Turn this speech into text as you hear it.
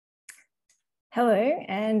Hello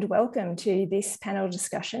and welcome to this panel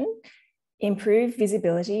discussion, Improve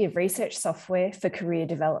Visibility of Research Software for Career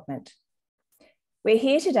Development. We're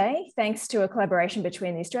here today thanks to a collaboration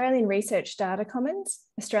between the Australian Research Data Commons,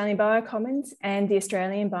 Australian Biocommons and the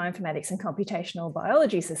Australian Bioinformatics and Computational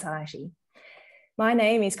Biology Society. My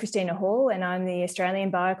name is Christina Hall and I'm the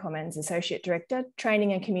Australian Biocommons Associate Director,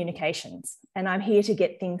 Training and Communications, and I'm here to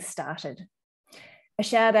get things started. A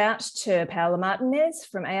shout out to Paola Martinez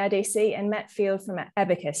from ARDC and Matt Field from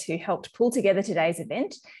Abacus, who helped pull together today's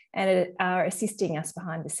event and are assisting us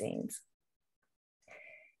behind the scenes.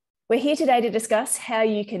 We're here today to discuss how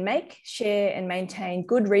you can make, share and maintain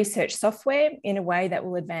good research software in a way that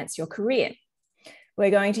will advance your career. We're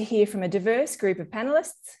going to hear from a diverse group of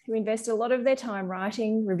panelists who invest a lot of their time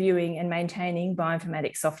writing, reviewing and maintaining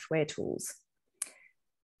bioinformatics software tools.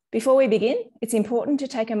 Before we begin, it's important to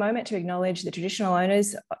take a moment to acknowledge the traditional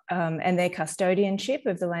owners and their custodianship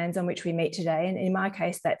of the lands on which we meet today. And in my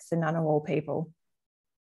case, that's the Ngunnawal people.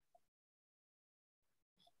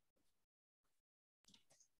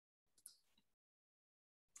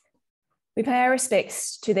 We pay our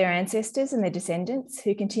respects to their ancestors and their descendants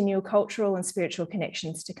who continue cultural and spiritual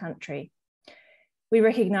connections to country. We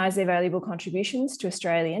recognise their valuable contributions to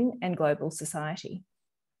Australian and global society.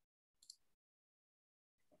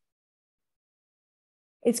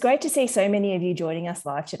 It's great to see so many of you joining us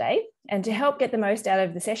live today, and to help get the most out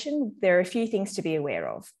of the session, there are a few things to be aware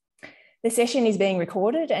of. The session is being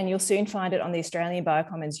recorded and you'll soon find it on the Australian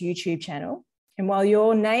Biocommons YouTube channel. And while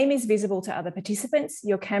your name is visible to other participants,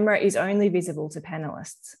 your camera is only visible to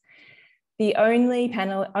panelists. Only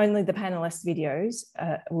the panelists' videos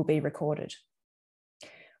will be recorded.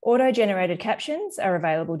 Auto-generated captions are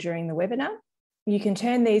available during the webinar. You can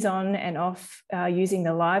turn these on and off using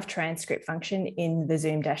the live transcript function in the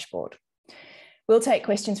Zoom dashboard. We'll take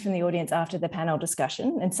questions from the audience after the panel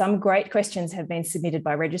discussion, and some great questions have been submitted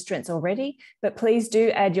by registrants already, but please do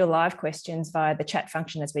add your live questions via the chat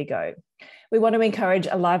function as we go. We want to encourage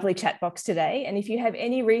a lively chat box today, and if you have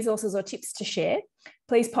any resources or tips to share,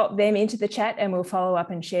 please pop them into the chat and we'll follow up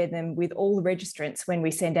and share them with all the registrants when we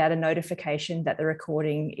send out a notification that the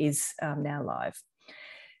recording is now live.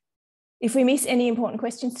 If we miss any important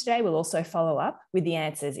questions today, we'll also follow up with the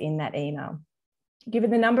answers in that email.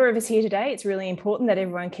 Given the number of us here today, it's really important that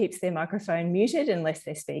everyone keeps their microphone muted unless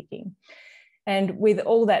they're speaking. And with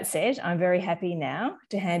all that said, I'm very happy now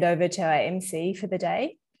to hand over to our MC for the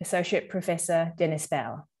day, Associate Professor Dennis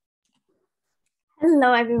Bauer.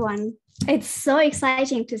 Hello, everyone. It's so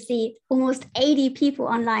exciting to see almost 80 people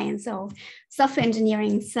online. So software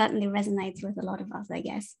engineering certainly resonates with a lot of us, I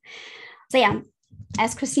guess. So yeah.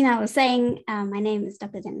 As Christina was saying, my name is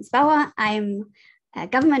Dr. Dennis Bauer. I'm a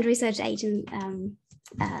government research agent. I'm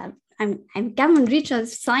government research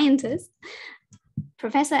scientist,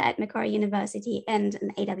 professor at Macquarie University, and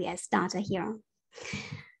an AWS data hero.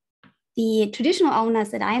 The traditional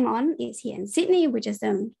owners that I'm on is here in Sydney, which is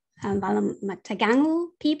the Wallumattagal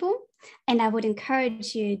people. And I would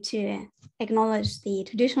encourage you to acknowledge the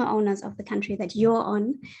traditional owners of the country that you're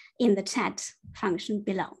on in the chat function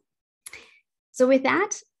below. So with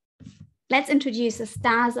that, let's introduce the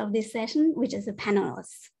stars of this session, which is the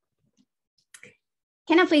panelists.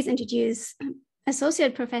 Can I please introduce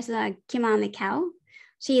Associate Professor Kimani Kao?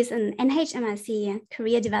 She is an NHMRC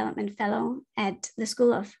Career Development Fellow at the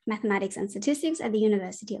School of Mathematics and Statistics at the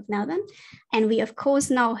University of Melbourne. And we of course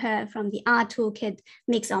know her from the R toolkit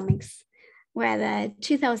Mixomics, where the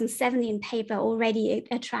 2017 paper already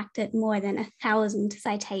attracted more than 1,000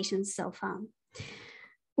 citations so far.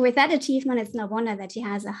 With that achievement, it's no wonder that she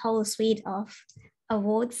has a whole suite of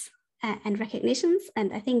awards and recognitions.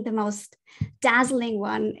 And I think the most dazzling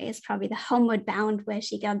one is probably the Homeward Bound, where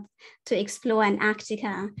she got to explore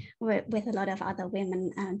Antarctica with a lot of other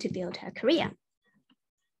women to build her career.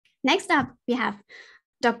 Next up, we have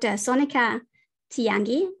Dr. Sonika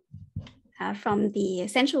Tiangi from the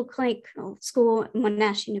Central Clinical School,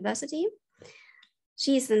 Monash University.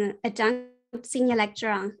 She's an adjunct senior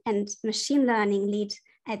lecturer and machine learning lead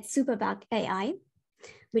at Superbug AI,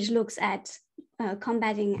 which looks at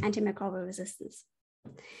combating antimicrobial resistance.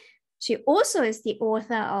 She also is the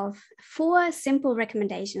author of 4 simple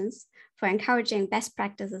recommendations for encouraging best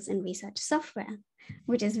practices in research software,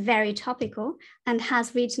 which is very topical and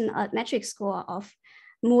has reached an altmetric score of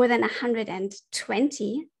more than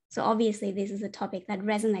 120. So obviously this is a topic that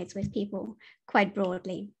resonates with people quite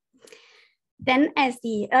broadly. Then as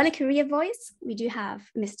the early career voice, we do have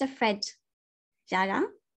Mr. Fred Jaga.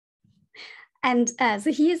 And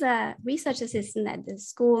so he is a research assistant at the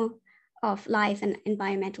School of Life and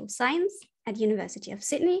Environmental Science at University of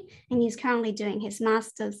Sydney. And he's currently doing his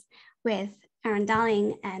master's with Aaron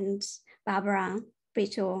Darling and Barbara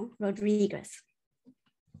Brito Rodriguez.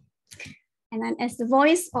 And then as the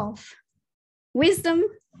voice of wisdom,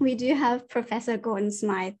 we do have Professor Gordon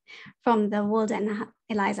Smythe from the Walter and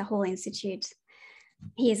Eliza Hall Institute.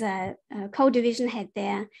 He's a co-division head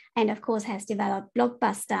there, and of course has developed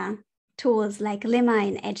blockbuster tools like Lemma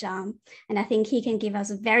in Agile. And I think he can give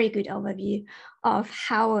us a very good overview of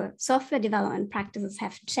how software development practices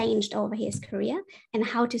have changed over his career and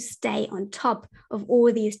how to stay on top of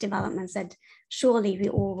all these developments that surely we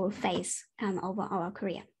all will face over our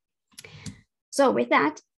career. So with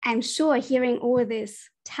that, I'm sure hearing all this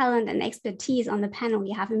talent and expertise on the panel,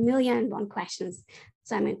 you have 1,000,001 questions.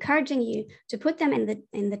 So I'm encouraging you to put them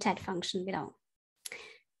in the chat function below.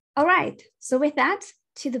 All right, so with that,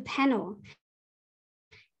 to the panel.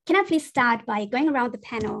 Can I please start by going around the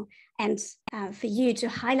panel and for you to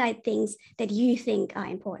highlight things that you think are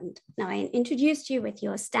important? Now, I introduced you with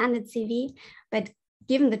your standard CV, but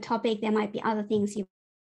given the topic, there might be other things you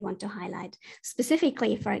want to highlight.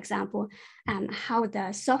 Specifically, for example, how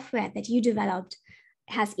the software that you developed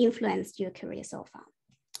has influenced your career so far.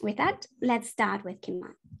 With that, let's start with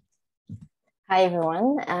Kim-Man. Hi,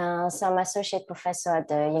 everyone. So I'm associate professor at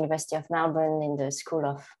the University of Melbourne in the School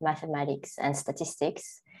of Mathematics and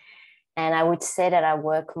Statistics. And I would say that I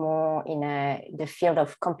work more in the field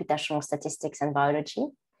of computational statistics and biology.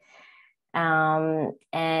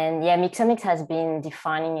 And yeah, mixomics has been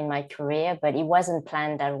defining in my career, but it wasn't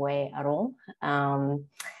planned that way at all.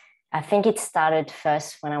 I think it started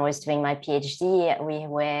first when I was doing my PhD. We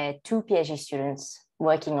were 2 PhD students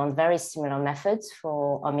working on very similar methods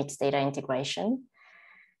for omics data integration.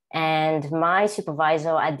 And my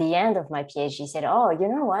supervisor at the end of my PhD said, oh, you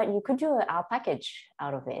know what, you could do our package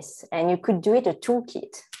out of this and you could do it a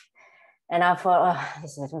toolkit. And I thought, oh,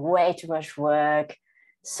 this is way too much work.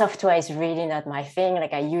 Software is really not my thing.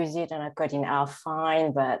 Like I use it and I code in R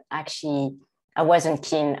fine, but actually I wasn't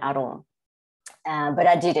keen at all. But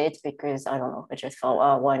I did it because, I don't know, I just thought,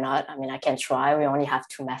 oh, why not? I mean, I can try. We only have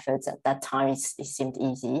 2 methods. At that time, it seemed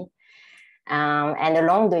easy. And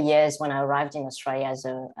along the years, when I arrived in Australia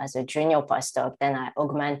as a junior postdoc, then I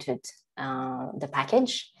augmented the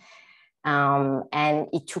package. And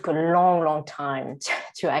it took a long time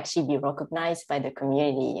to actually be recognized by the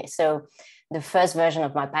community. So the first version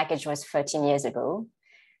of my package was 13 years ago.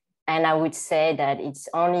 And I would say that it's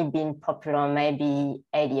only been popular maybe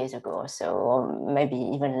 8 years ago or so, or maybe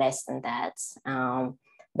even less than that.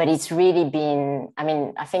 But it's really been, I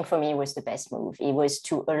mean, I think for me it was the best move. It was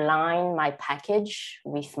to align my package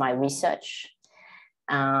with my research,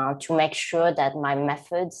 to make sure that my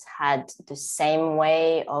methods had the same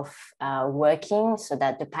way of working so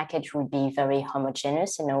that the package would be very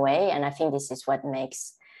homogeneous in a way. And I think this is what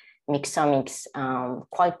makes mixomics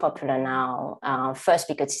quite popular now. First,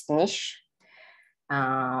 because it's niche,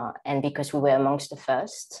 and because we were amongst the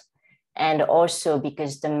first, and also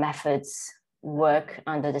because the methods work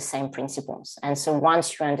under the same principles. And so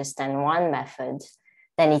once you understand one method,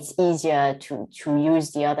 then it's easier to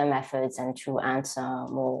use the other methods and to answer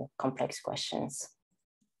more complex questions.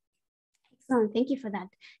 Excellent, thank you for that.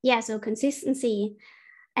 Yeah, so consistency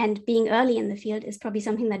and being early in the field is probably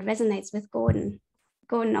something that resonates with Gordon.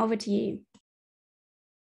 Gordon, over to you.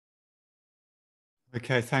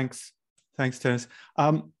 Okay, thanks, Dennis.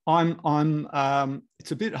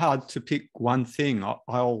 It's a bit hard to pick one thing.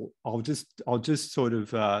 I'll just sort of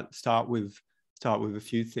start with a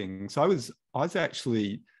few things. I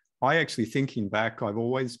actually thinking back, I've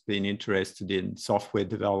always been interested in software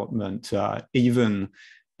development, even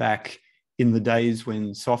back in the days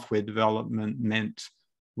when software development meant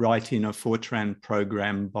writing a Fortran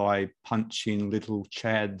program by punching little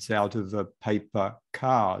chads out of a paper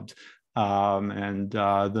card, and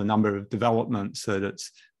the number of developments the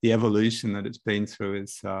evolution that it's been through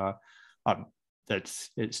is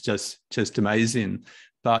it's just amazing.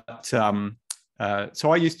 But so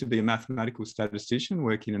I used to be a mathematical statistician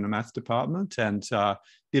working in a math department, and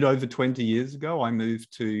bit over 20 years ago, I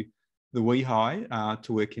moved to the WEHI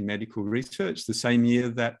to work in medical research the same year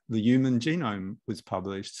that the human genome was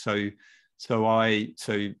published. So I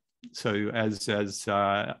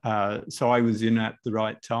was in at the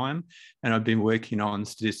right time, and I've been working on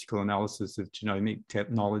statistical analysis of genomic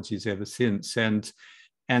technologies ever since. And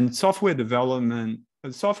software development,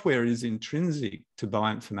 software is intrinsic to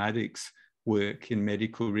bioinformatics work in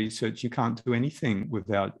medical research. You can't do anything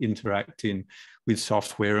without interacting with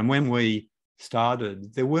software. And when we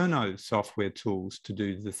started, there were no software tools to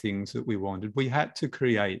do the things that we wanted. We had to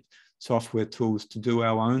create software tools to do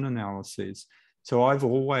our own analyses. So I've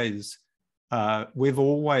always we've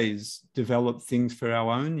always developed things for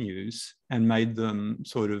our own use and made them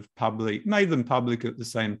public at the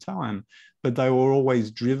same time, but they were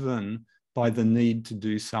always driven by the need to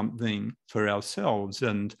do something for ourselves.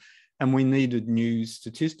 And we needed new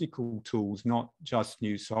statistical tools, not just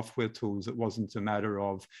new software tools. It wasn't a matter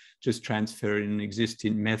of just transferring an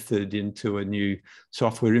existing method into a new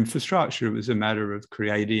software infrastructure. It was a matter of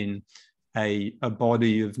creating a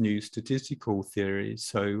body of new statistical theories.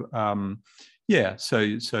 So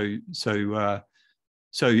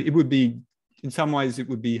so it would be, in some ways, it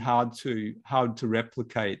would be hard to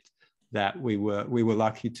replicate that. We were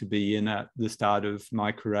lucky to be in at the start of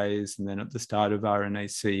microarrays, and then at the start of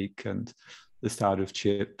RNA-seq, and the start of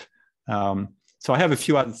CHIP. So I have a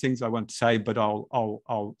few other things I want to say, but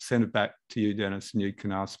I'll send it back to you, Dennis, and you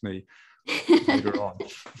can ask me later on.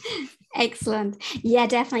 Excellent. Yeah,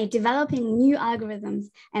 definitely. Developing new algorithms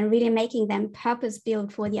and really making them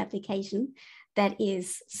purpose-built for the application, that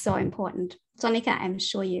is so important. Sonika, I'm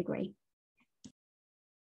sure you agree.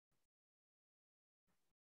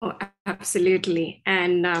 Oh, absolutely.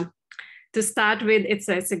 And to start with, it's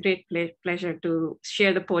a great pleasure to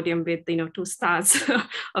share the podium with, two stars of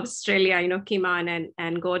Australia, Kiman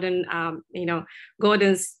and Gordon.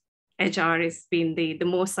 Gordon's HR has been the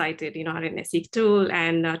most cited, RNA-seq tool.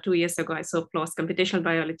 And 2 years ago, I saw PLOS computational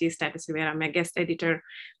biology status, where I'm a guest editor,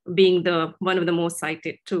 being one of the most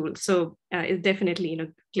cited tools. So it's definitely,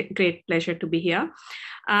 great pleasure to be here.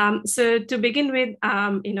 So to begin with,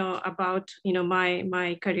 about,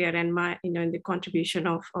 my career and my, the contribution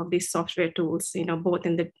of these software tools, both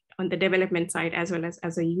on the development side as well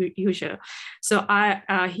as a user. So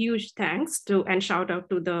a huge thanks to and shout out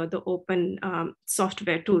to the open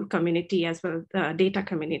software tool community as well as the data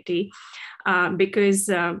community, because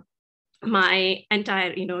my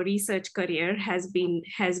entire research career has been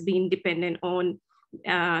dependent on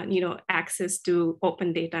access to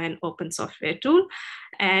open data and open software tool.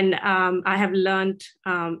 And I have learned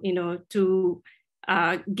to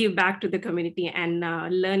give back to the community and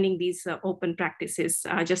learning these open practices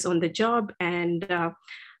just on the job. And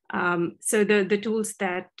so the tools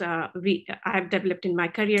that I've developed in my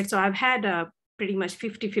career, so I've had a pretty much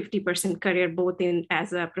 50% career, both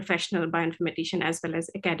as a professional bioinformatician as well as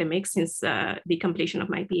academic, since the completion of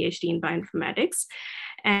my PhD in bioinformatics.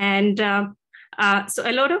 And so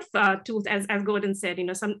a lot of tools, as Gordon said,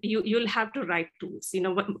 you'll have to write tools.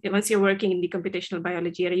 Once you're working in the computational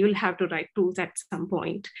biology area, you'll have to write tools at some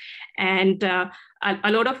point. And a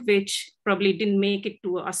lot of which probably didn't make it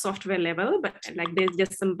to a software level, but like there's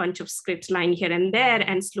just some bunch of scripts lying here and there,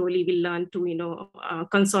 and slowly we learn to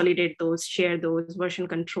consolidate those, share those, version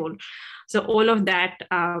control. So all of that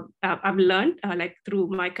I've learned like through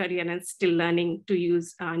my career, and still learning to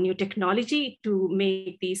use new technology to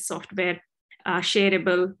make these software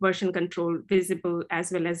shareable, version control, visible,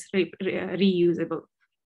 as well as reusable.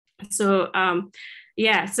 So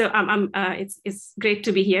it's great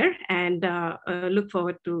to be here, and look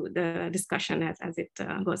forward to the discussion as it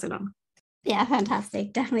goes along. Yeah,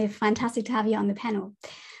 fantastic. Definitely fantastic to have you on the panel.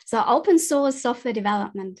 So open source software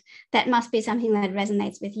development, that must be something that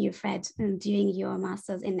resonates with you, Fred, doing your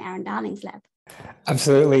master's in Aaron Darling's lab.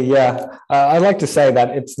 Absolutely, yeah. I'd like to say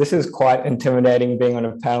that this is quite intimidating being on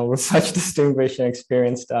a panel with such distinguished and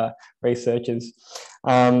experienced researchers.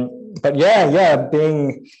 But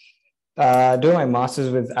doing my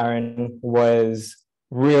master's with Aaron was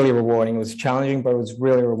really rewarding. It was challenging, but it was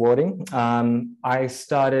really rewarding. I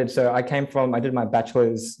did my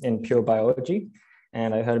bachelor's in pure biology,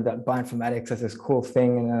 and I heard about bioinformatics as this cool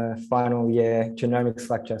thing in a final year genomics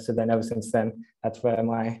lecture. So then ever since then, that's where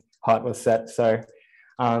my heart was set. So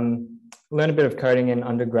learned a bit of coding in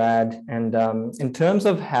undergrad. And in terms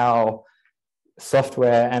of how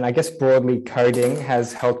software, and I guess broadly coding,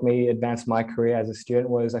 has helped me advance my career as a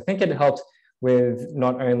student, I think it helped with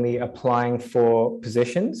not only applying for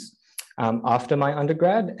positions after my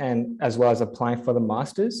undergrad, and as well as applying for the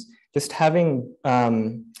master's, just having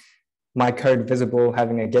my code visible,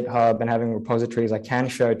 having a GitHub and having repositories I can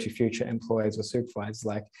show to future employers or supervisors.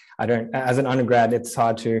 Like as an undergrad, it's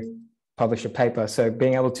hard to publish a paper. So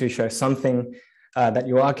being able to show something that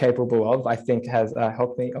you are capable of, I think has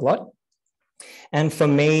helped me a lot. And for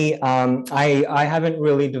me, I haven't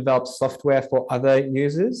really developed software for other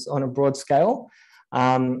users on a broad scale.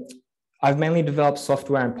 I've mainly developed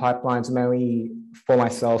software and pipelines mainly for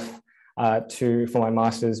myself, for my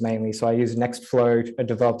master's mainly. So I use Nextflow, I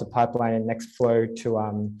developed a pipeline in Nextflow to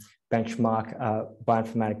benchmark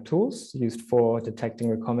bioinformatic tools used for detecting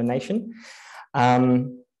recombination.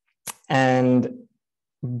 And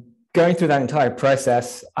going through that entire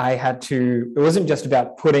process, it wasn't just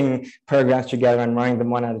about putting programs together and running them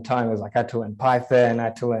one at a time. It was like I had to learn Python, I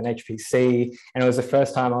had to learn HPC, and it was the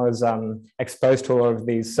first time I was exposed to a lot of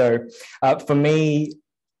these. So for me,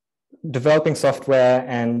 developing software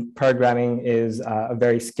and programming is a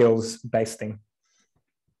very skills-based thing.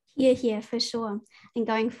 Here, for sure. And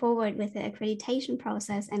going forward with the accreditation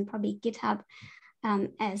process and probably GitHub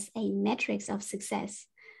as a metrics of success,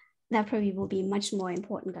 that probably will be much more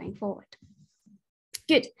important going forward.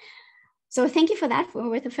 Good. So thank you for that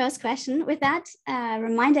with the first question. With that,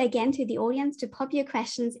 reminder again to the audience to pop your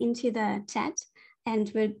questions into the chat, and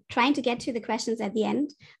we're trying to get to the questions at the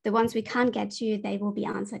end. The ones we can't get to, they will be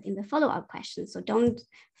answered in the follow-up questions. So don't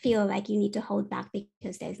feel like you need to hold back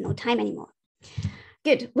because there's no time anymore.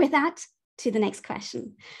 Good. With that, to the next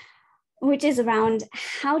question, which is around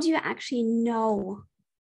how do you actually know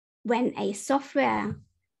when a software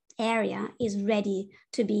area is ready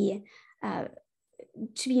to be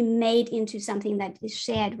made into something that is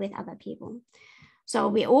shared with other people. So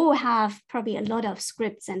we all have probably a lot of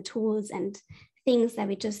scripts and tools and things that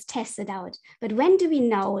we just tested out. But when do we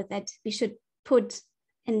know that we should put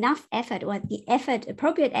enough effort or the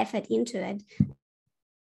appropriate effort into it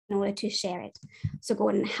in order to share it? So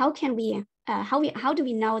Gordon, how do we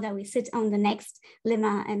know that we sit on the next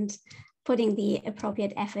lemma and putting the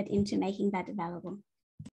appropriate effort into making that available?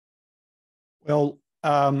 Well,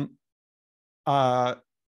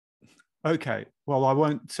 okay. Well, I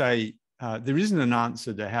won't say there isn't an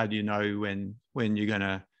answer to how do you know when you're going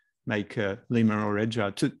to make a lemma or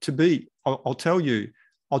edgear. I'll tell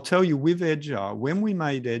you with edgear, when we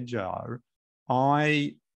made edgear,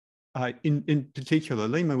 in particular,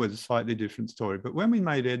 lemma was a slightly different story. But when we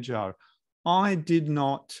made edgear, I did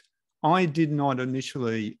not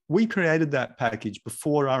initially. We created that package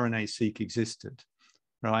before RNA-seq existed,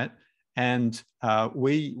 right? And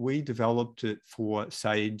we developed it for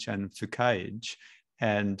Sage and for Cage.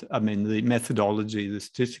 And I mean, the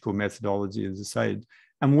statistical methodology of the Sage.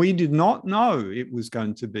 And we did not know it was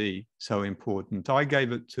going to be so important. I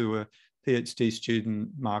gave it to a PhD student,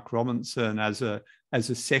 Mark Robinson, as a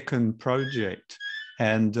second project.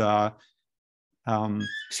 And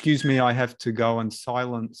excuse me, I have to go and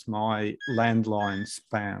silence my landline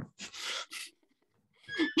spam.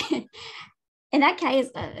 In that case,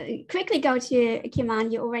 quickly go to Kiman.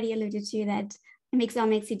 You already alluded to that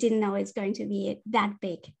Mixomics, you didn't know it's going to be that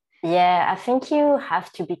big. Yeah, I think you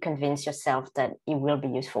have to be convinced yourself that it will be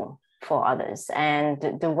useful for others. And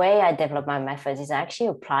the way I develop my methods is I actually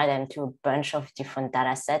apply them to a bunch of different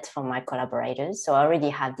data sets from my collaborators. So I already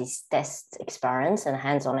have this test experience and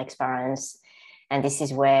hands-on experience. And this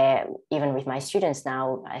is where, even with my students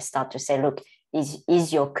now, I start to say, look,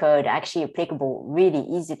 is your code actually applicable really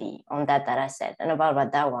easily on that data set? And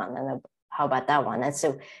about that one, and how about that one? And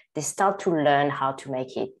so they start to learn how to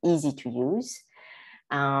make it easy to use.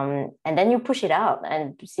 And then you push it out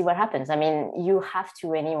and see what happens. I mean, you have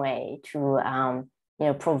to anyway to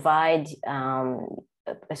provide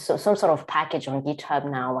some sort of package on GitHub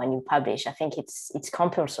now when you publish. I think it's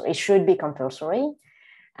compulsory. It should be compulsory.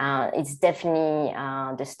 It's definitely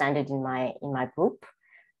the standard in my group.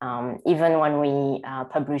 Even when we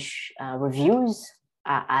publish reviews,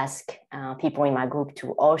 I ask people in my group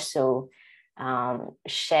to also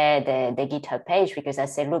share the GitHub page, because I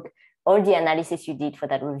say, look, all the analysis you did for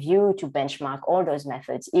that review to benchmark all those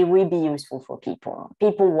methods, it will be useful for people.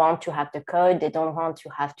 People want to have the code. They don't want to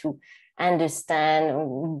have to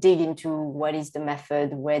understand, dig into what is the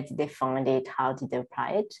method, where did they find it, how did they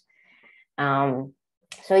apply it.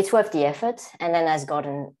 So it's worth the effort. And then, as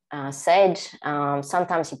Gordon said,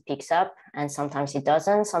 sometimes it picks up and sometimes it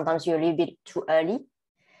doesn't. Sometimes you're a little bit too early.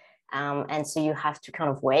 And so you have to kind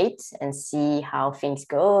of wait and see how things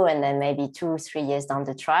go. And then maybe 2-3 years down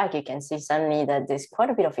the track, you can see suddenly that there's quite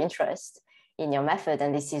a bit of interest in your method.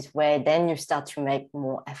 And this is where then you start to make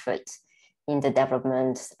more effort in the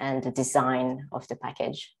development and the design of the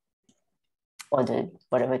package or the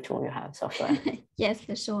whatever tool you have, software. Yes,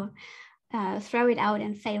 for sure. Throw it out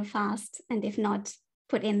and fail fast. And if not,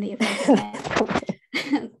 put in the effort.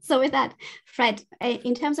 So with that, Fred,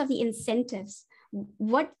 in terms of the incentives,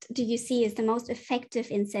 what do you see as the most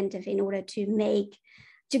effective incentive in order to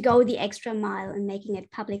go the extra mile and making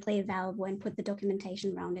it publicly available and put the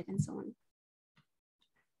documentation around it and so on?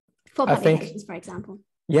 For publications, for example.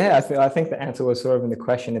 Yeah, I think the answer was sort of in the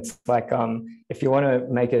question. It's like, if you want to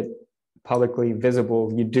make it publicly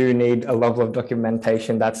visible, you do need a level of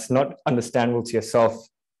documentation that's not understandable to yourself.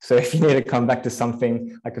 So if you need to come back to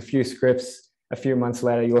something like a few scripts a few months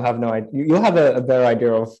later, you'll have no idea. You'll have a better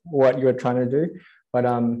idea of what you're trying to do. But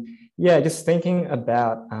yeah, just thinking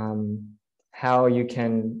about how you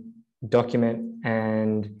can document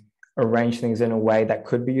and arrange things in a way that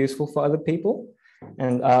could be useful for other people.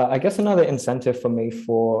 And I guess another incentive for me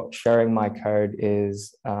for sharing my code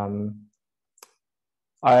is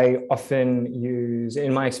I often use,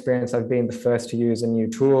 in my experience, I've been the first to use a new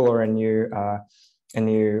tool or a new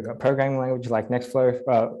programming language like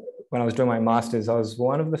Nextflow. When I was doing my master's, I was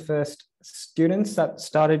one of the first students that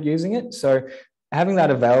started using it. So having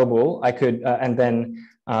that available, I could, and then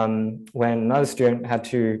when another student had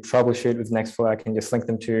to troubleshoot with Nextflow, I can just link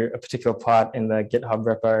them to a particular part in the GitHub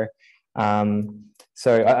repo.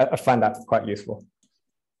 So I find that quite useful.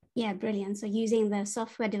 Yeah, brilliant. So using the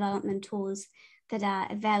software development tools that are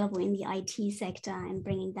available in the IT sector and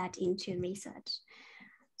bringing that into research.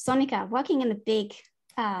 Sonika, working in a big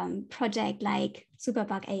project like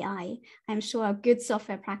Superbug AI, I'm sure good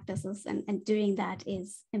software practices and doing that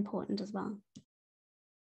is important as well.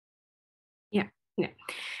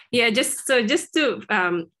 Yeah. Just to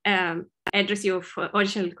address your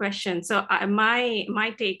original question. So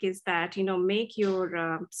my take is that, make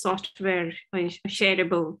your software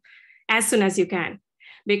shareable as soon as you can,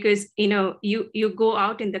 because you go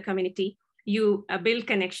out in the community, you build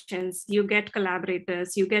connections, you get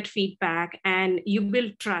collaborators, you get feedback, and you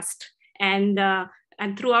build trust.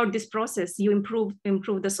 And throughout this process, you improve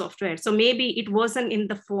the software. So maybe it wasn't in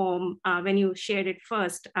the form when you shared it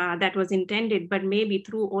first that was intended, but maybe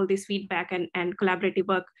through all this feedback and collaborative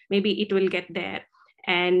work, maybe it will get there.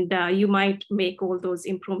 And you might make all those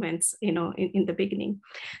improvements, in the beginning.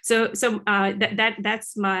 So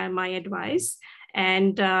that's my advice.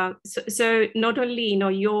 And so not only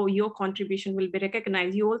your contribution will be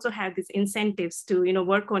recognized, you also have these incentives to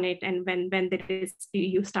work on it. And when there is,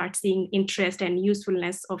 you start seeing interest and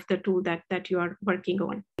usefulness of the tool that you are working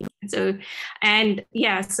on. So, and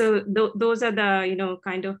yeah, so those are the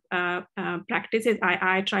kind of practices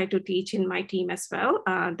I try to teach in my team as well.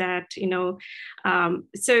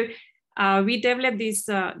 We develop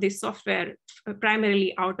this software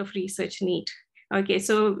primarily out of research need. Okay,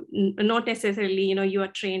 so not necessarily, you are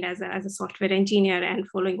trained as a software engineer and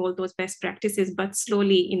following all those best practices, but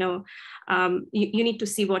slowly, you need to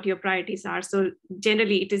see what your priorities are. So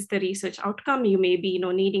generally, it is the research outcome. You may be,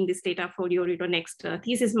 needing this data for your next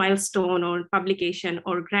thesis milestone or publication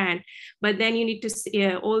or grant, but then you need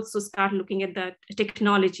to also start looking at the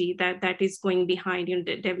technology that is going behind,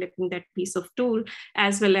 developing that piece of tool,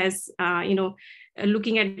 as well as,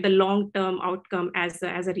 looking at the long-term outcome as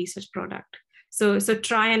a research product. So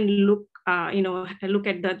try and look at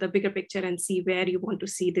the bigger picture and see where you want to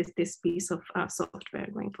see this piece of software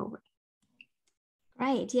going forward.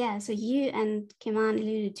 Right, yeah. So you and Kiman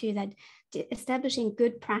alluded to that establishing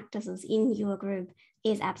good practices in your group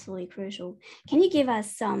is absolutely crucial. Can you give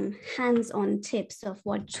us some hands-on tips of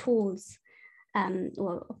what tools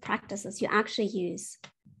or practices you actually use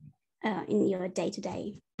in your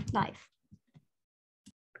day-to-day life?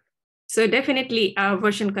 So definitely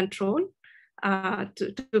version control.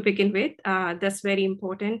 To begin with, that's very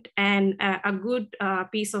important, and a good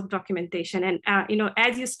piece of documentation. And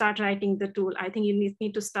as you start writing the tool, I think you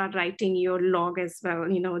need to start writing your log as well.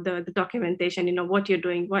 The documentation, what you're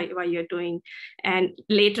doing, why you're doing, and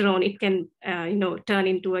later on it can turn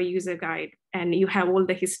into a user guide, and you have all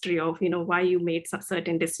the history of why you made some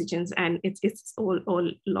certain decisions, and it's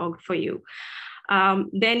all logged for you.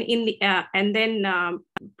 Then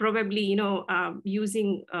probably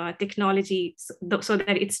using technology so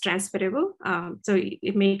that it's transferable. So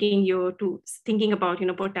making your tools, thinking about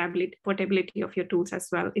portability of your tools as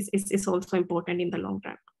well is also important in the long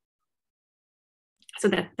run. So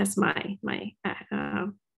that's my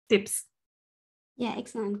tips. Yeah,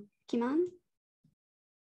 excellent. Kiman,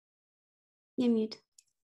 you're mute.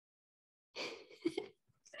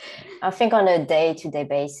 I think on a day-to-day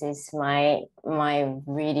basis, my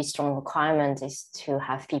really strong requirement is to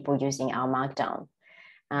have people using our Markdown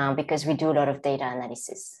because we do a lot of data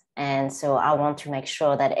analysis. And so I want to make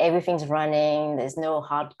sure that everything's running. There's no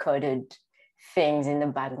hard-coded things in the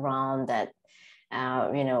background that,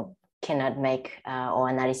 cannot make our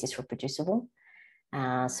analysis reproducible.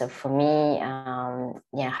 So for me,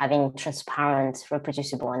 having transparent,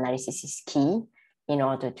 reproducible analysis is key in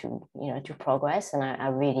order to progress, and I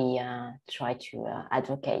really try to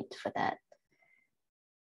advocate for that.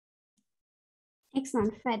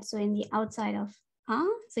 Excellent, Fred. So in the outside of R,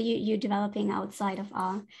 so you're developing outside of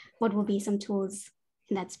R, what will be some tools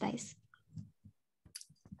in that space?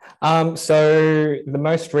 So the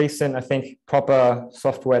most recent, I think, proper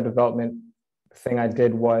software development thing I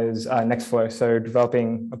did was Nextflow. So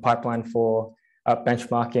developing a pipeline for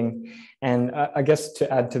benchmarking. And I guess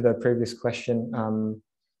to add to the previous question,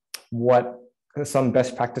 what some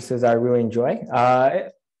best practices I really enjoy.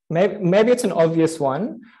 maybe it's an obvious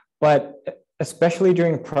one, but especially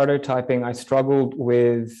during prototyping, I struggled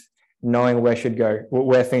with knowing where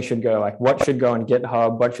things should go, like what should go on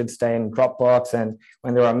GitHub, what should stay in Dropbox, and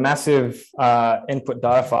when there are massive input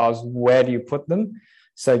data files, where do you put them?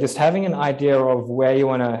 So just having an idea of where you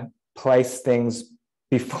want to place things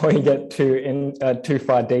before you get too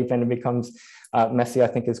far deep and it becomes messy, I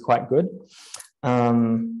think is quite good.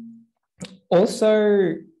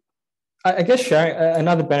 Also, I guess sharing,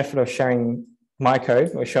 another benefit of sharing my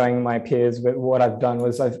code or showing my peers with what I've done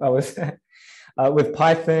was I was with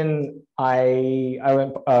Python. I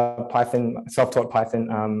went Python, self-taught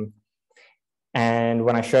Python, and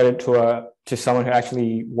when I showed it to someone who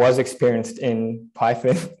actually was experienced in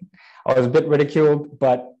Python, I was a bit ridiculed,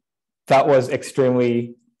 but that was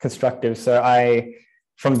extremely constructive. So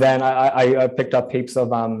from then I picked up heaps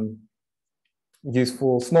of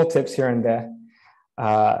useful small tips here and there.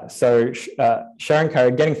 So sharing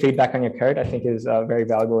code, getting feedback on your code, I think is very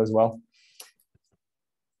valuable as well.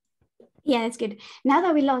 Yeah, that's good. Now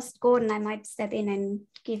that we lost Gordon, I might step in and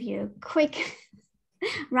give you a quick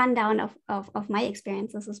rundown of my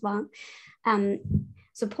experiences as well.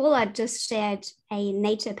 So Paula just shared a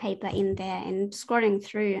Nature paper in there, and scrolling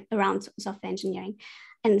through around software engineering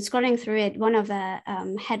and scrolling through it, one of the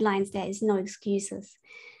headlines there is "No excuses"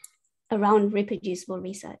 around reproducible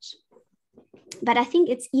research. But I think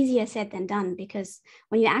it's easier said than done, because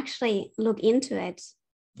when you actually look into it,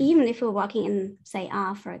 even if we're working in, say,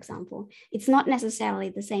 R, for example, it's not necessarily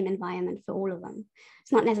the same environment for all of them.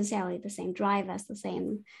 It's not necessarily the same drivers, the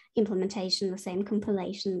same implementation, the same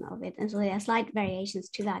compilation of it. And so there are slight variations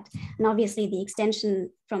to that. And obviously the extension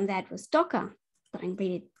from that was Docker, going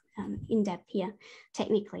really in depth here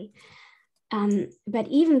technically. But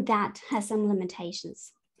even that has some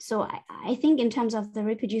limitations. So I think in terms of the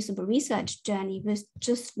reproducible research journey was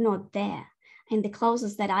just not there. And the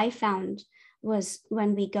closest that I found was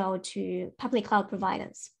when we go to public cloud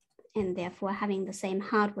providers, and therefore having the same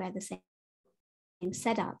hardware, the same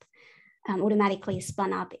setup, automatically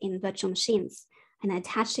spun up in virtual machines, and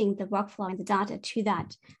attaching the workflow and the data to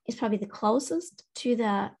that is probably the closest to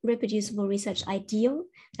the reproducible research ideal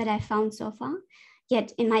that I've found so far.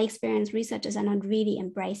 Yet in my experience, researchers are not really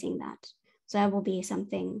embracing that. So that will be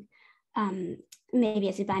something maybe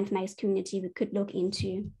as a bioinformatics community we could look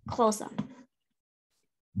into closer.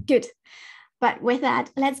 Good. But with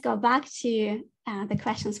that, let's go back to the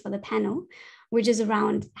questions for the panel, which is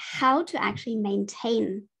around how to actually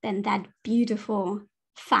maintain then that beautiful,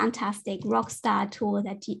 fantastic rockstar tool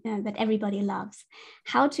that that everybody loves.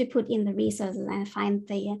 How to put in the resources and find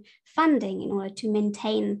the funding in order to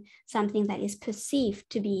maintain something that is perceived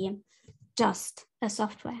to be just a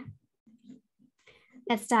software.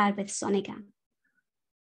 Let's start with Sonika.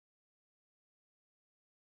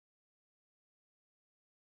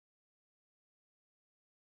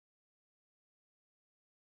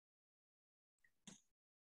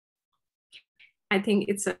 I think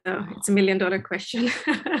it's a $1 million question.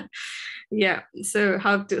 Yeah. So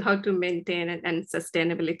how to maintain and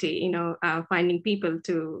sustainability, finding people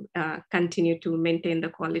to continue to maintain the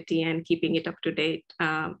quality and keeping it up to date,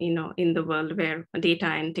 in the world where data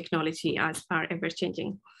and technology are ever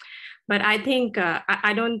changing. But I think,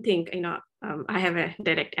 I don't think, I have a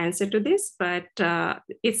direct answer to this, but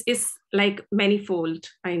it's like manifold,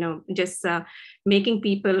 just making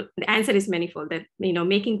people, the answer is manifold, that,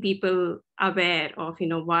 making people aware of,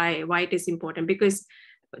 why it is important, because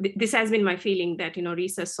this has been my feeling that,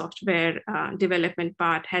 research software development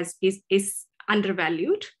part is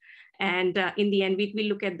undervalued. And in the end, we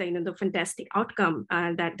look at the fantastic outcome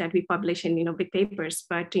that we publish in big papers,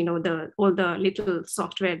 but all the little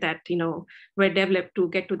software that were developed to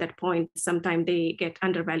get to that point, sometimes they get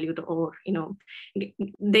undervalued, or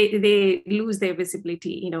they lose their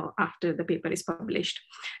visibility after the paper is published.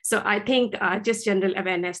 So I think just general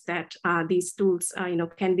awareness that these tools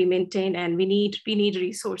can be maintained, and we need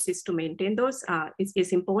resources to maintain those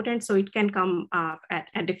is important. So it can come at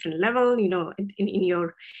a different level, in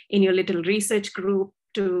your little research group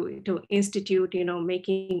to institute,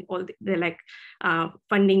 making all the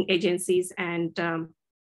funding agencies and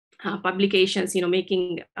publications,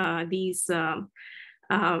 making these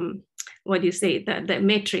what do you say, the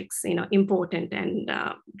metrics, important, and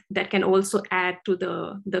that can also add to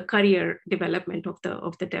the career development of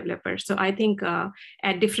the developer. So I think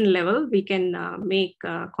at different level we can make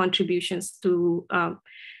contributions to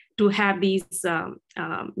have these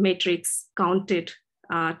metrics counted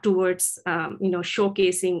towards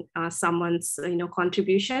showcasing someone's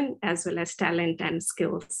contribution, as well as talent and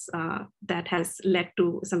skills that has led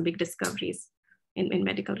to some big discoveries in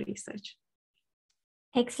medical research.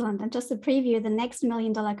 Excellent. And just to preview, the next $1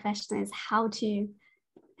 million question is how to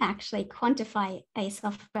actually quantify a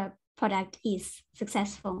software product is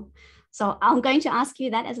successful. So I'm going to ask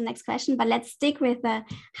you that as the next question, but let's stick with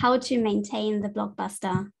how to maintain the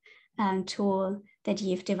blockbuster tool that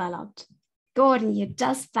you've developed. Gordon, you're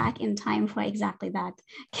just back in time for exactly that.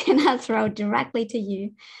 Can I throw directly to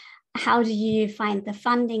you? How do you find the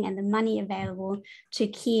funding and the money available to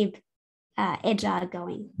keep Agile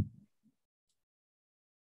going?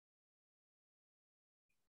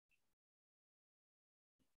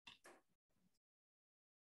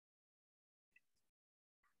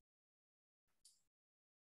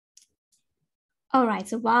 All right,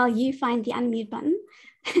 so while you find the unmute button,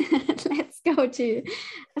 let's go to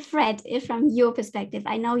Fred. From your perspective,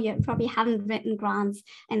 I know you probably haven't written grants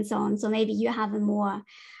and so on, so maybe you have a more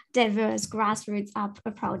diverse grassroots up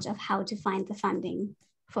approach of how to find the funding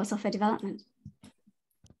for software development.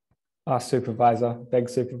 Supervisor, big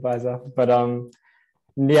supervisor. But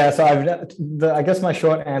yeah, so I guess my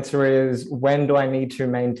short answer is, when do I need to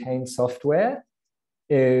maintain software?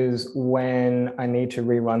 Is when I need to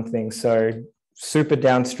rerun things. So super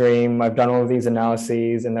downstream, I've done all of these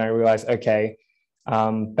analyses and then I realize, okay,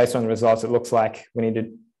 based on the results, it looks like we need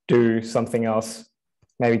to do something else,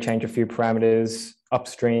 maybe change a few parameters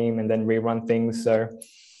upstream and then rerun things. So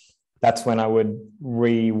that's when I would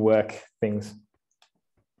rework things.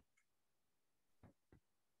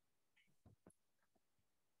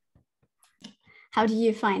 How do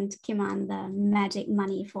you find, Kiman, the magic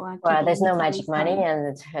money for? Well, there's no magic money,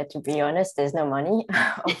 and to be honest, there's no money.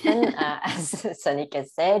 Often, as Sonika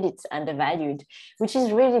said, it's undervalued, which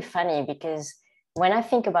is really funny because when I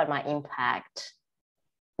think about my impact,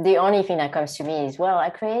 the only thing that comes to me is, well, I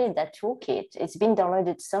created that toolkit. It's been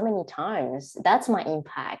downloaded so many times. That's my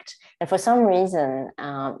impact. And for some reason,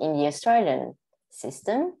 in the Australian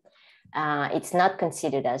system, it's not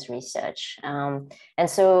considered as research. And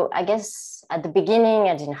so I guess at the beginning,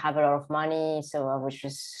 I didn't have a lot of money. So I was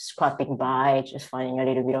just scraping by, just finding a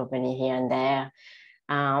little bit of money here and there.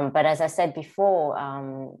 But as I said before,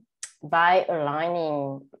 by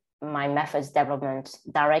aligning my methods development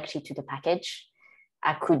directly to the package,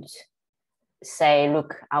 I could say,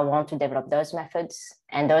 look, I want to develop those methods,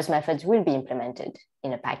 and those methods will be implemented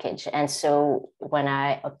in a package. And so when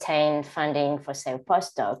I obtain funding for, say, a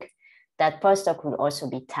postdoc, that postdoc will also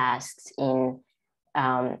be tasked in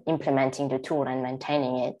implementing the tool and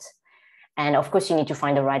maintaining it. And of course, you need to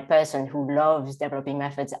find the right person who loves developing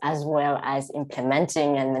methods as well as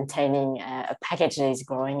implementing and maintaining a package that is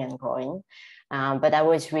growing and growing. But that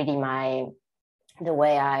was really the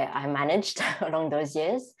way I managed along those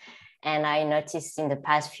years. And I noticed in the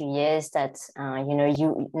past few years that,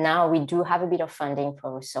 now we do have a bit of funding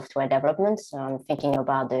for software development. So I'm thinking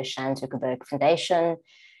about the Chan Zuckerberg Foundation.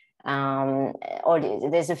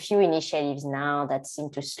 There's a few initiatives now that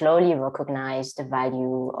seem to slowly recognize the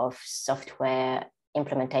value of software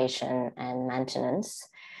implementation and maintenance.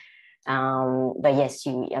 But yes,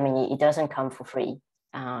 it doesn't come for free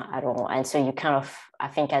at all. And so you kind of, I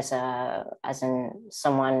think as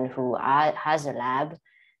someone who has a lab,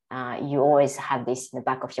 you always have this in the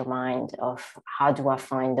back of your mind of, how do I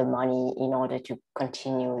find the money in order to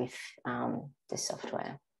continue with the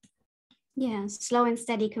software? Yeah, slow and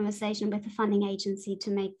steady conversation with the funding agency to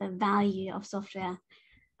make the value of software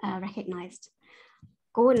recognized.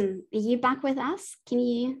 Gordon, are you back with us? Can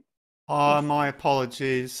you? My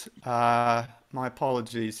apologies.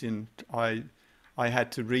 I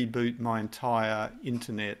had to reboot my entire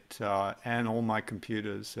internet and all my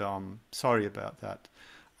computers. Sorry about that.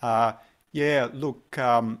 Yeah, look,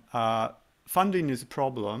 funding is a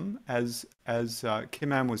problem. As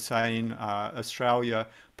Kim-Ann was saying, Australia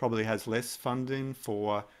probably has less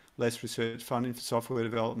research funding for software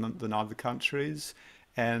development than other countries.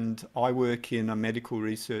 And I work in a medical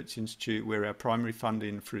research institute where our primary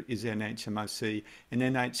funding is NHMRC, and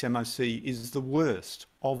NHMRC is the worst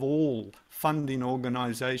of all funding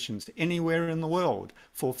organisations anywhere in the world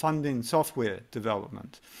for funding software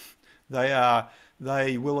development.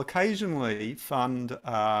 They will occasionally fund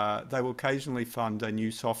a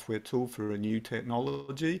new software tool for a new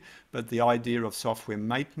technology, but the idea of software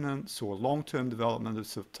maintenance or long-term development of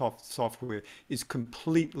software is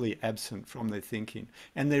completely absent from their thinking.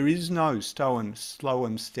 And there is no slow and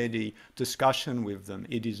steady discussion with them.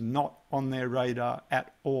 It is not on their radar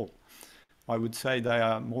at all. I would say they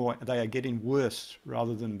are getting worse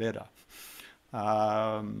rather than better.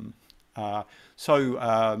 So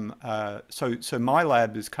my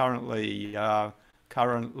lab is currently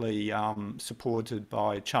supported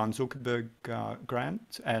by Chan Zuckerberg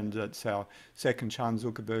grant, and it's our second Chan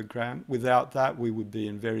Zuckerberg grant. Without that, we would be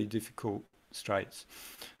in very difficult straits.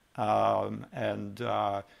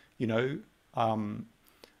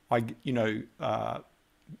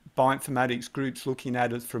 Bioinformatics groups looking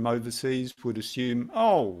at it from overseas would assume,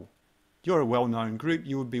 oh, you're a well-known group,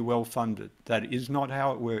 you would be well-funded. That is not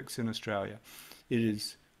how it works in Australia. It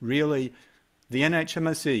is really, the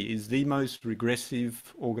NHMRC is the most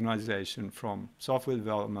regressive organisation from software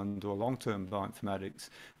development or long-term bioinformatics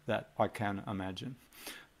that I can imagine.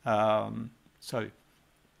 So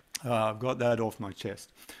I've got that off my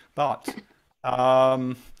chest. But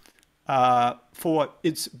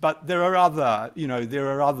but there are other, there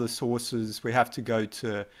are other sources. We have to go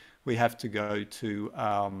to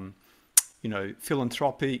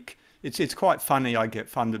philanthropic. It's quite funny. I get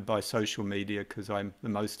funded by social media because I'm the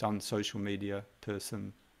most unsocial media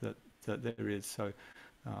person that there is. So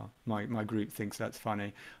my group thinks that's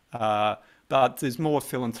funny. But there's more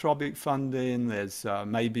philanthropic funding. There's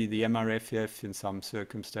maybe the MRFF in some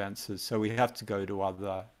circumstances. So we have to go to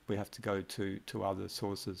other other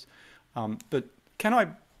sources. But can I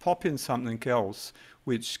pop in something else,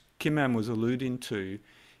 which Kim-Ann was alluding to?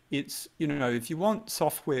 It's, if you want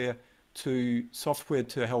software to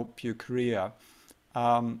help your career,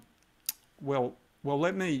 well,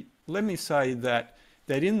 let me say that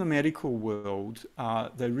in the medical world,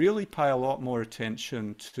 they really pay a lot more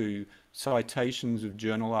attention to citations of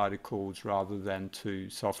journal articles rather than to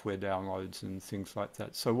software downloads and things like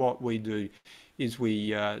that. So what we do is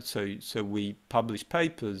we publish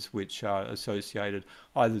papers which are associated,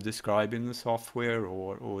 either describing the software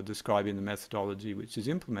or describing the methodology which is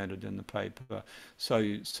implemented in the paper. So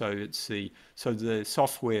the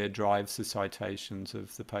software drives the citations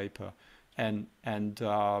of the paper, and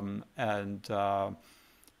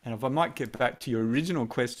if I might get back to your original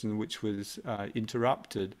question, which was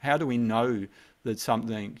interrupted, how do we know that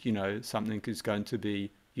something is going to be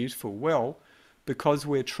useful? Well, because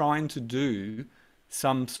we're trying to do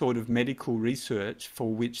some sort of medical research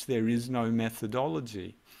for which there is no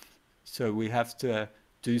methodology. So we have to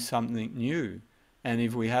do something new. And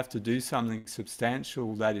if we have to do something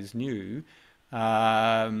substantial that is new,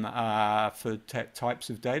 for types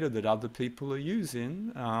of data that other people are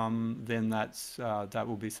using, then that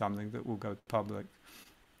will be something that will go public.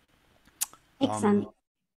 Excellent.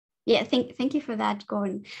 Yeah, thank you for that,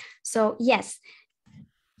 Gordon. So yes,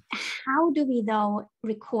 how do we though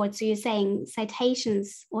record? So you're saying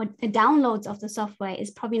citations or the downloads of the software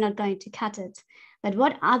is probably not going to cut it, but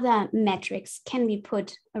what other metrics can we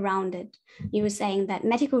put around it? You were saying that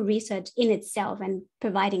medical research in itself and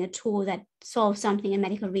providing a tool that solves something in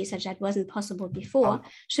medical research that wasn't possible before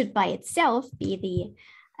should by itself be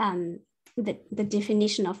the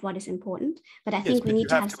definition of what is important. But I think we need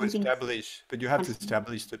to have something. But you have to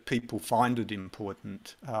establish that people find it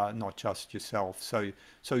important, not just yourself. So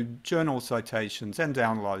journal citations and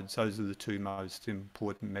downloads, those are the two most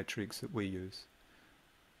important metrics that we use.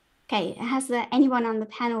 Okay, has anyone on the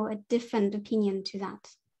panel a different opinion to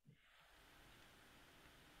that?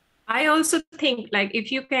 I also think, like, if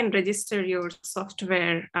you can register your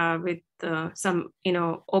software with some,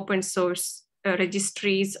 open source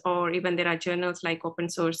registries, or even there are journals like open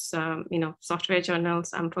source, software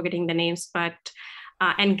journals, I'm forgetting the names, but,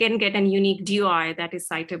 and can get a unique DOI that is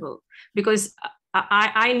citable. Because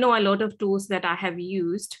I know a lot of tools that I have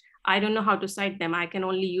used, I don't know how to cite them. I can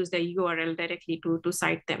only use the URL directly to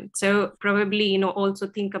cite them. So probably, also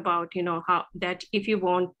think about, how that if you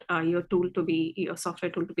want your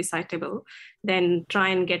software tool to be citable, then try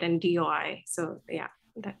and get an DOI. So yeah,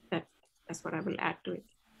 that's what I will add to it.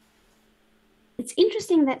 It's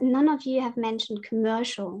interesting that none of you have mentioned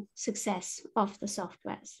commercial success of the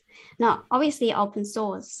softwares. Now, obviously open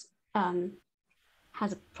source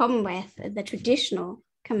has a problem with the traditional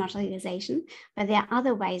commercialization, but there are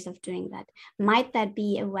other ways of doing that. Might that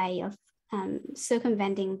be a way of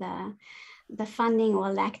circumventing the funding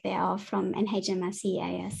or lack thereof from NHMRC,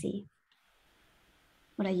 ARC?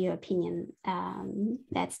 What are your opinion?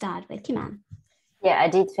 Let's start with Kim-Ann. Yeah, I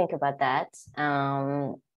did think about that.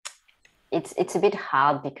 It's a bit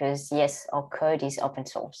hard because yes, our code is open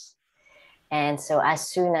source. And so as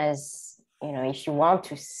soon as, if you want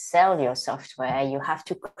to sell your software, you have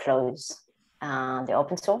to close the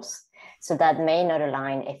open source. So that may not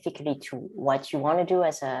align ethically to what you want to do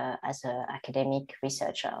as a academic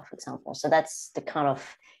researcher, for example. So that's the kind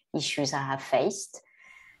of issues I have faced.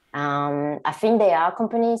 I think there are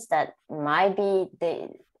companies that might be,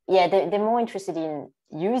 they're more interested in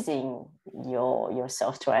using your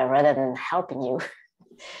software rather than helping you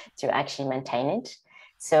to actually maintain it.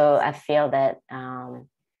 So I feel that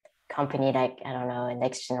company like, I don't know,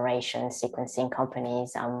 next generation sequencing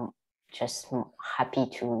companies, I'm just happy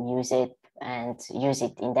to use it and use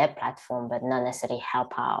it in their platform, but not necessarily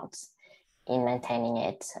help out in maintaining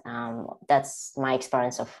it. That's my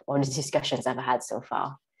experience of all the discussions I've had so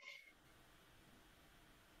far.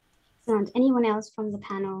 And anyone else from the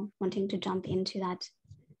panel wanting to jump into that?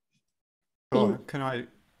 Oh, can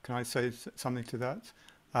I say something to that?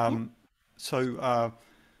 So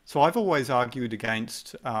I've always argued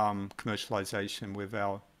against commercialization with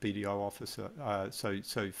our BDO officer.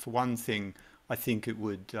 So for one thing, I think it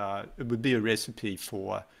would be a recipe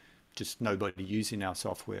for just nobody using our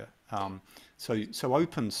software. So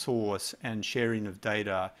open source and sharing of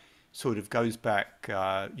data sort of goes back,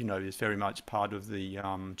 is very much part of the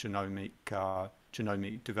genomic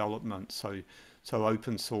development. So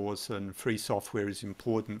open source and free software is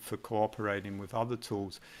important for cooperating with other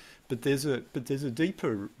tools. But there's a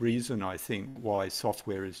deeper reason, I think, why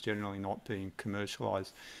software is generally not being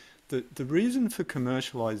commercialized. The reason for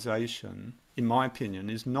commercialization, in my opinion,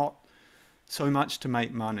 is not so much to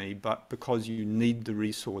make money, but because you need the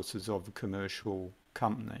resources of a commercial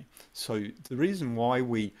company. So the reason why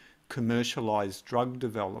we commercialize drug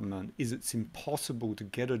development is it's impossible to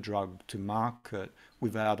get a drug to market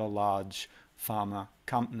without a large pharma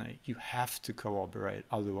company. You have to cooperate,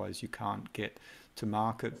 otherwise you can't get to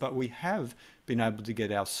market. But we have been able to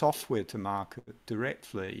get our software to market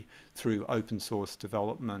directly through open source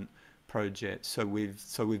development projects. So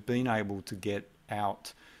we've been able to get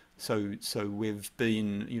out. So we've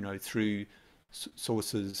been, through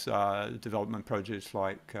sources development projects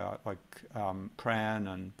like CRAN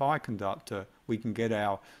and Bioconductor, we can get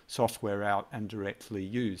our software out and directly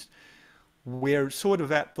used. We're sort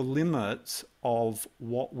of at the limits of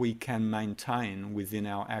what we can maintain within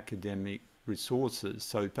our academic resources.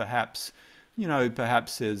 So perhaps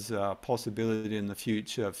there's a possibility in the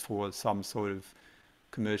future for some sort of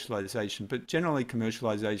commercialization, but generally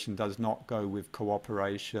commercialization does not go with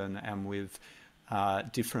cooperation and with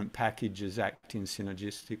different packages acting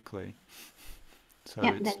synergistically. So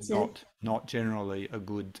yeah, it's not generally a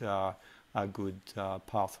good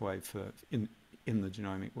pathway for in the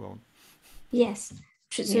genomic world. Yes.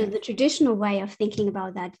 So the traditional way of thinking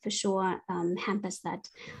about that for sure hampers that.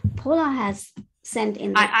 Paula has sent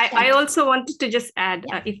in. I also wanted to just add,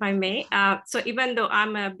 if I may. So even though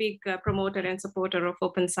I'm a big promoter and supporter of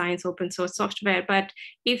open science, open source software, but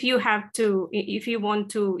if you want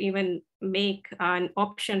to even make an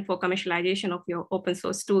option for commercialization of your open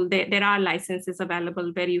source tool, there are licenses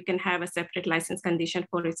available where you can have a separate license condition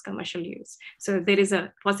for its commercial use. So there is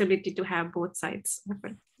a possibility to have both sides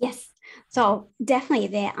open. Yes, so definitely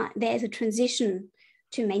there is a transition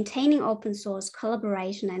to maintaining open source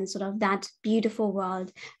collaboration and sort of that beautiful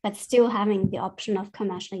world, but still having the option of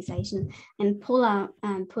commercialization. And Paula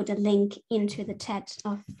put a link into the chat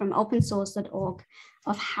from opensource.org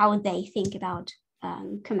of how they think about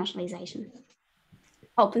commercialization.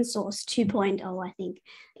 Open source 2.0, I think,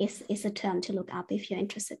 is a term to look up if you're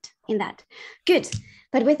interested in that. Good,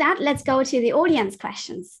 but with that, let's go to the audience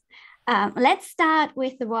questions. Let's start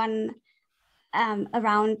with the one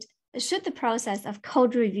around, should the process of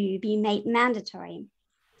code review be made mandatory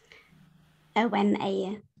when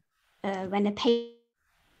a paper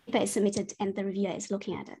is submitted and the reviewer is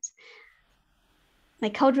looking at it?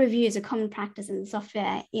 Like, code review is a common practice in the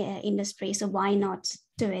software industry, so why not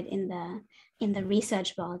do it in the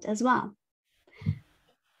research world as well?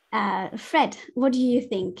 Fred, what do you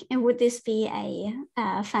think? And would this be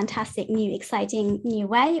a fantastic, new, exciting new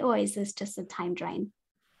way, or is this just a time drain?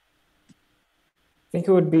 I think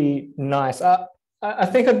it would be nice. I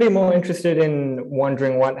think I'd be more interested in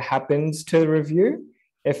wondering what happens to the review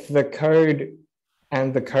if the code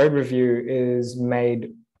and the code review is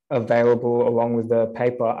made available along with the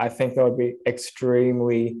paper. I think that would be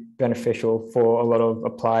extremely beneficial for a lot of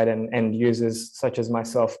applied and end users such as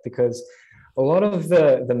myself, because a lot of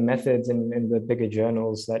the methods in the bigger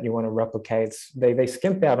journals that you want to replicate, they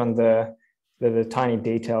skimp out on the tiny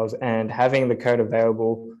details, and having the code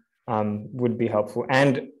available would be helpful.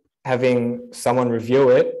 And having someone review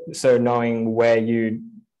it, so knowing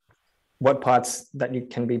what parts that you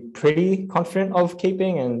can be pretty confident of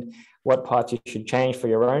keeping and what parts you should change for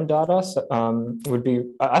your own data,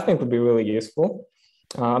 I think would be really useful.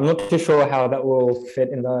 I'm not too sure how that will fit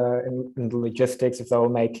in the logistics, if they'll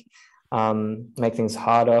make things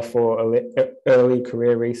harder for early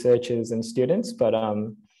career researchers and students, but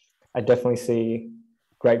I definitely see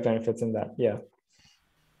great benefits in that. Yeah.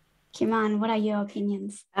 Kiman, what are your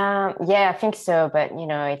opinions? Yeah, I think so, but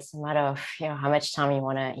it's a matter of how much time you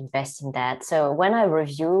want to invest in that. So when I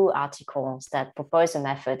review articles that propose a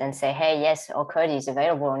method and say, hey, yes, our code is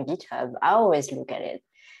available on GitHub, I always look at it.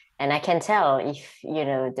 And I can tell if,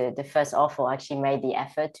 the first author actually made the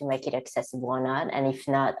effort to make it accessible or not. And if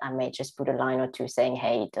not, I may just put a line or two saying,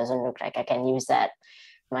 hey, it doesn't look like I can use that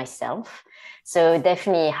myself. So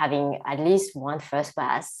definitely having at least one first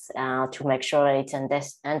pass to make sure it's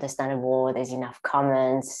understandable, there's enough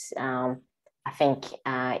comments, I think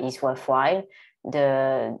is worthwhile.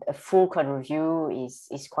 The full code review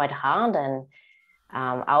is quite hard, and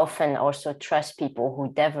I often also trust people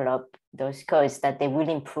who develop those codes that they will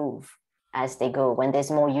improve as they go. When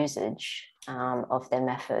there's more usage of their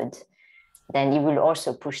method, then you will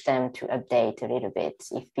also push them to update a little bit.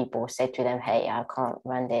 If people say to them, hey, I can't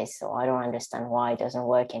run this, or I don't understand why it doesn't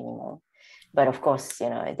work anymore. But of course,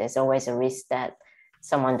 there's always a risk that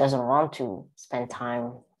someone doesn't want to spend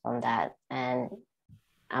time on that. And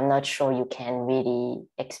I'm not sure you can really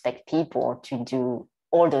expect people to do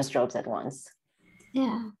all those jobs at once.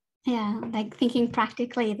 Yeah, like thinking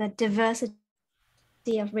practically, the diversity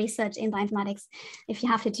of research in bioinformatics, if you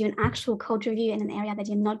have to do an actual code review in an area that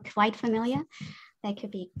you're not quite familiar, that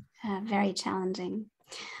could be very challenging.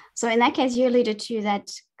 So in that case, you alluded to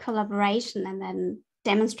that collaboration and then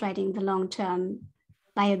demonstrating the long-term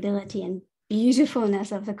viability and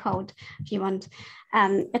beautifulness of the code, if you want.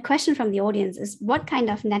 A question from the audience is, what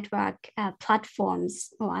kind of network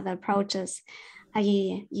platforms or other approaches are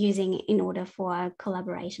you using in order for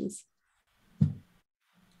collaborations?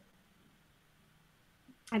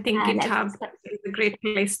 I think GitHub is a great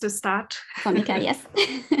place to start. Monica, yes.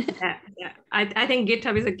 Yeah. I think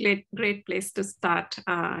GitHub is a great place to start,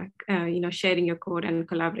 sharing your code and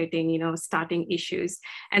collaborating, starting issues.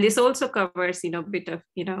 And this also covers, a bit of,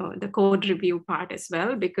 the code review part as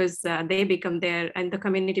well, because they become and the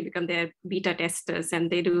community become their beta testers,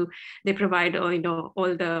 and they provide,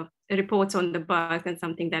 all the reports on the bug and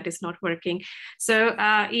something that is not working. So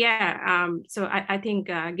so I think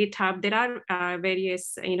GitHub, there are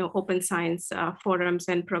various open science forums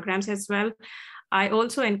and programs as well. I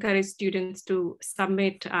also encourage students to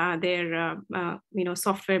submit their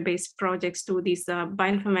software-based projects to these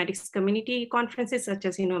bioinformatics community conferences, such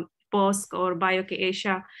as POSC or BioK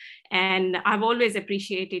Asia. And I've always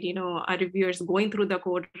appreciated our reviewers going through the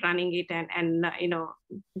code, running it, and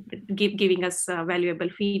giving us valuable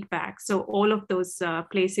feedback. So all of those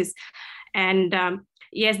places. And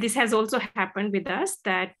yes, this has also happened with us,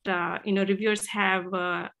 that reviewers have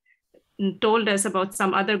told us about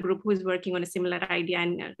some other group who is working on a similar idea,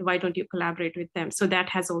 and why don't you collaborate with them? So that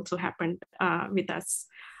has also happened with us.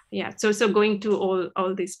 Yeah, so going to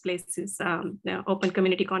all these places, the open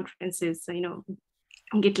community conferences,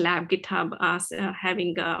 GitLab, GitHub,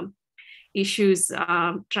 having issues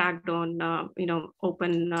tracked on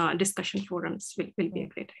open discussion forums will be a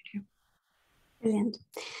great idea. Brilliant.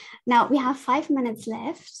 Now we have 5 minutes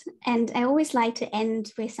left, and I always like to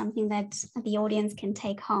end with something that the audience can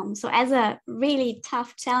take home. So as a really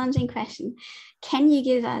tough, challenging question, can you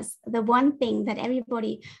give us the one thing that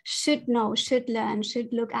everybody should know, should learn,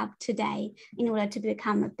 should look up today in order to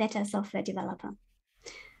become a better software developer?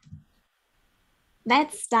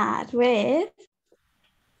 Let's start with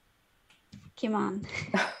Kimon.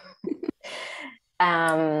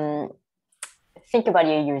 Think about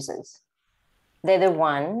your users. They're the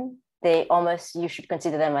one, you should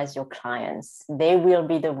consider them as your clients. They will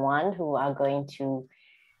be the one who are going to,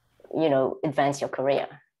 advance your career.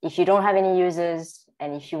 If you don't have any users,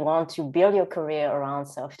 and if you want to build your career around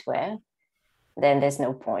software, then there's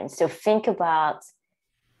no point. So think about,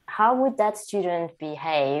 how would that student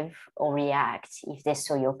behave or react if they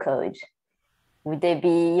saw your code? Would they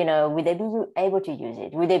be able to use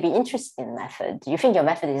it? Would they be interested in method? Do you think your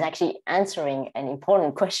method is actually answering an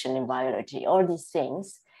important question in biology? All these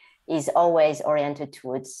things is always oriented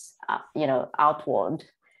towards, outward.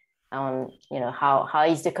 How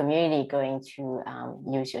is the community going to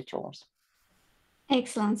use your tools?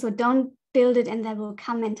 Excellent. So don't build it and there will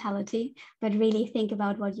come mentality, but really think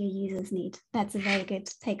about what your users need. That's a very good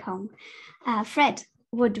take home. Fred,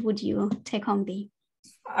 what would your take home be?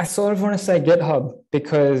 I sort of want to say GitHub,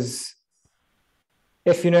 because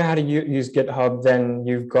if you know how to use GitHub, then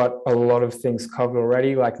you've got a lot of things covered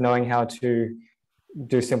already, like knowing how to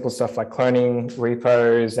do simple stuff like cloning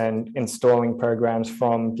repos and installing programs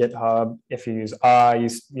from GitHub. If you use R, you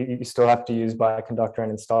still have to use Bioconductor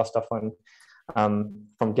and install stuff from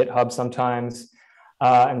GitHub sometimes.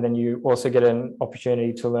 And then you also get an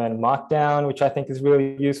opportunity to learn Markdown, which I think is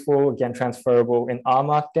really useful, again, transferable in R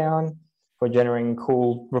Markdown for generating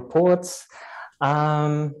cool reports.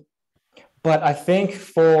 But I think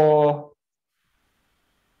if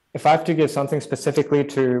I have to give something specifically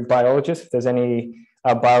to biologists, if there's any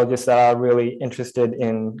biologists that are really interested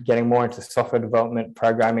in getting more into software development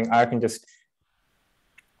programming, I can just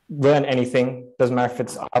learn anything. Doesn't matter if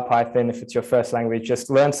it's R, Python, if it's your first language, just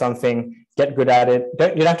learn something, get good at it. You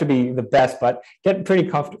don't have to be the best, but get pretty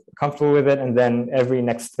comfortable with it. And then every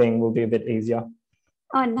next thing will be a bit easier.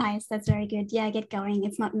 Oh, nice. That's very good. Yeah, get going.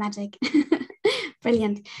 It's not magic.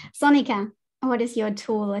 Brilliant. Sonika, what is your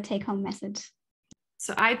tool or take-home message?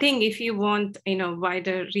 So I think if you want,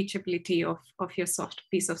 wider reachability of your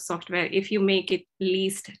piece of software, if you make it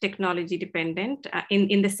least technology dependent,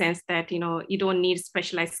 in the sense that, you don't need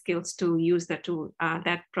specialized skills to use the tool,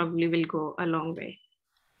 that probably will go a long way.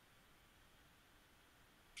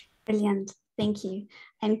 Brilliant. Thank you.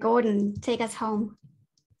 And Gordon, take us home.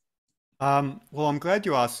 Well, I'm glad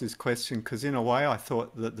you asked this question, because in a way I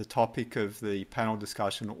thought that the topic of the panel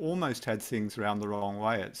discussion almost had things around the wrong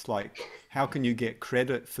way. It's like, how can you get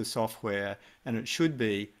credit for software? And it should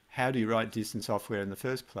be, how do you write decent software in the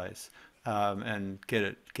first place, and get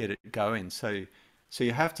it going? So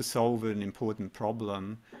you have to solve an important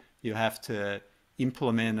problem. You have to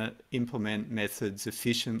implement methods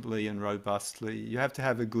efficiently and robustly. You have to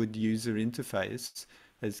have a good user interface.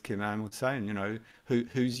 As Kim Ann was saying,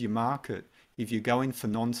 who's your market? If you're going for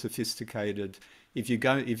non-sophisticated, if you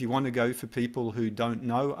want to go for people who don't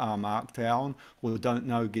know R Markdown or don't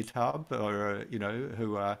know GitHub, or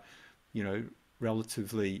who are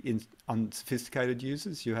relatively unsophisticated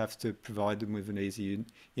users, you have to provide them with an easy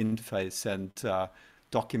interface and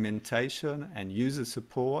documentation and user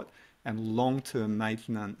support and long-term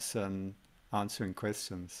maintenance and answering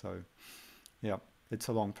questions. So, yeah, it's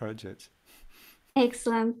a long project.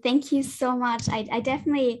 Excellent. Thank you so much. I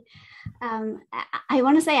definitely, I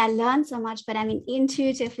want to say I learned so much, but I mean,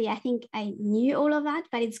 intuitively, I think I knew all of that,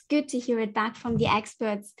 but it's good to hear it back from the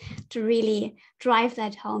experts to really drive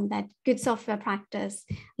that home, that good software practice,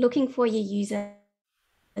 looking for your users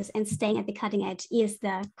and staying at the cutting edge is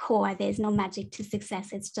the core. There's no magic to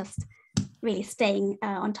success. It's just really staying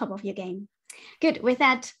on top of your game. Good. With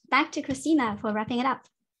that, back to Christina for wrapping it up.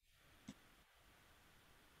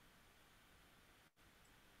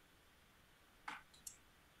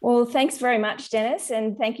 Well, thanks very much, Dennis,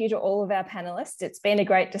 and thank you to all of our panelists. It's been a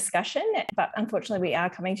great discussion, but unfortunately we are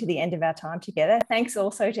coming to the end of our time together. Thanks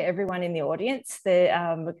also to everyone in the audience.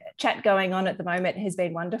 The chat going on at the moment has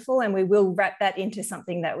been wonderful, and we will wrap that into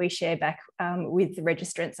something that we share back with the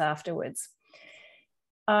registrants afterwards.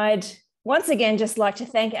 I'd once again just like to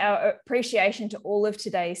thank our appreciation to all of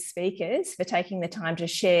today's speakers for taking the time to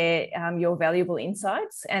share your valuable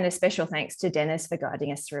insights, and a special thanks to Dennis for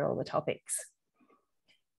guiding us through all the topics.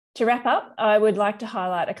 To wrap up, I would like to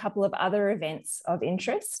highlight a couple of other events of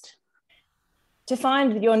interest. To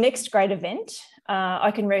find your next great event,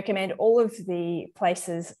 I can recommend all of the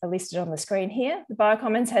places are listed on the screen here. The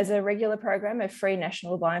Biocommons has a regular program of free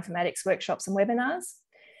national bioinformatics workshops and webinars.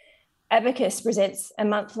 Abacus presents a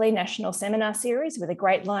monthly national seminar series with a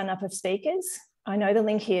great lineup of speakers. I know the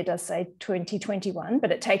link here does say 2021,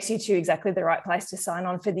 but it takes you to exactly the right place to sign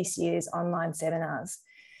on for this year's online seminars.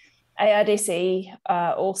 ARDC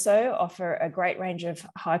also offer a great range of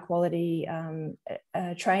high quality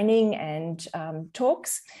training and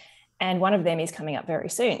talks, and one of them is coming up very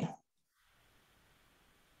soon.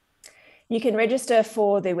 You can register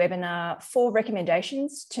for the webinar 4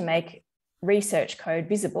 recommendations to make research code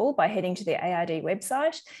visible by heading to the ARD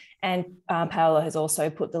website, and Paola has also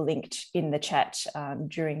put the link in the chat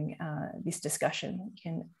during this discussion. You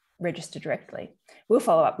can register directly. We'll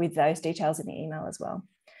follow up with those details in the email as well.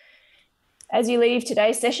 As you leave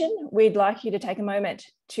today's session, we'd like you to take a moment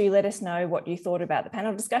to let us know what you thought about the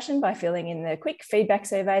panel discussion by filling in the quick feedback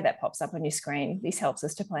survey that pops up on your screen. This helps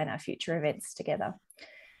us to plan our future events together.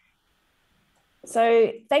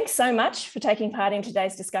 So thanks so much for taking part in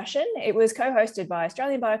today's discussion. It was co-hosted by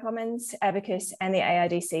Australian Biocommons, Abacus and the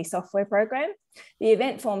ARDC software program. The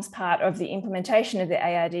event forms part of the implementation of the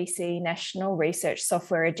ARDC National Research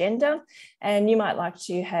Software Agenda, and you might like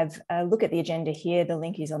to have a look at the agenda here. The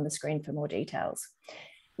link is on the screen for more details.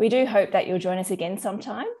 We do hope that you'll join us again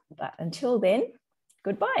sometime, but until then,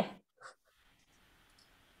 goodbye.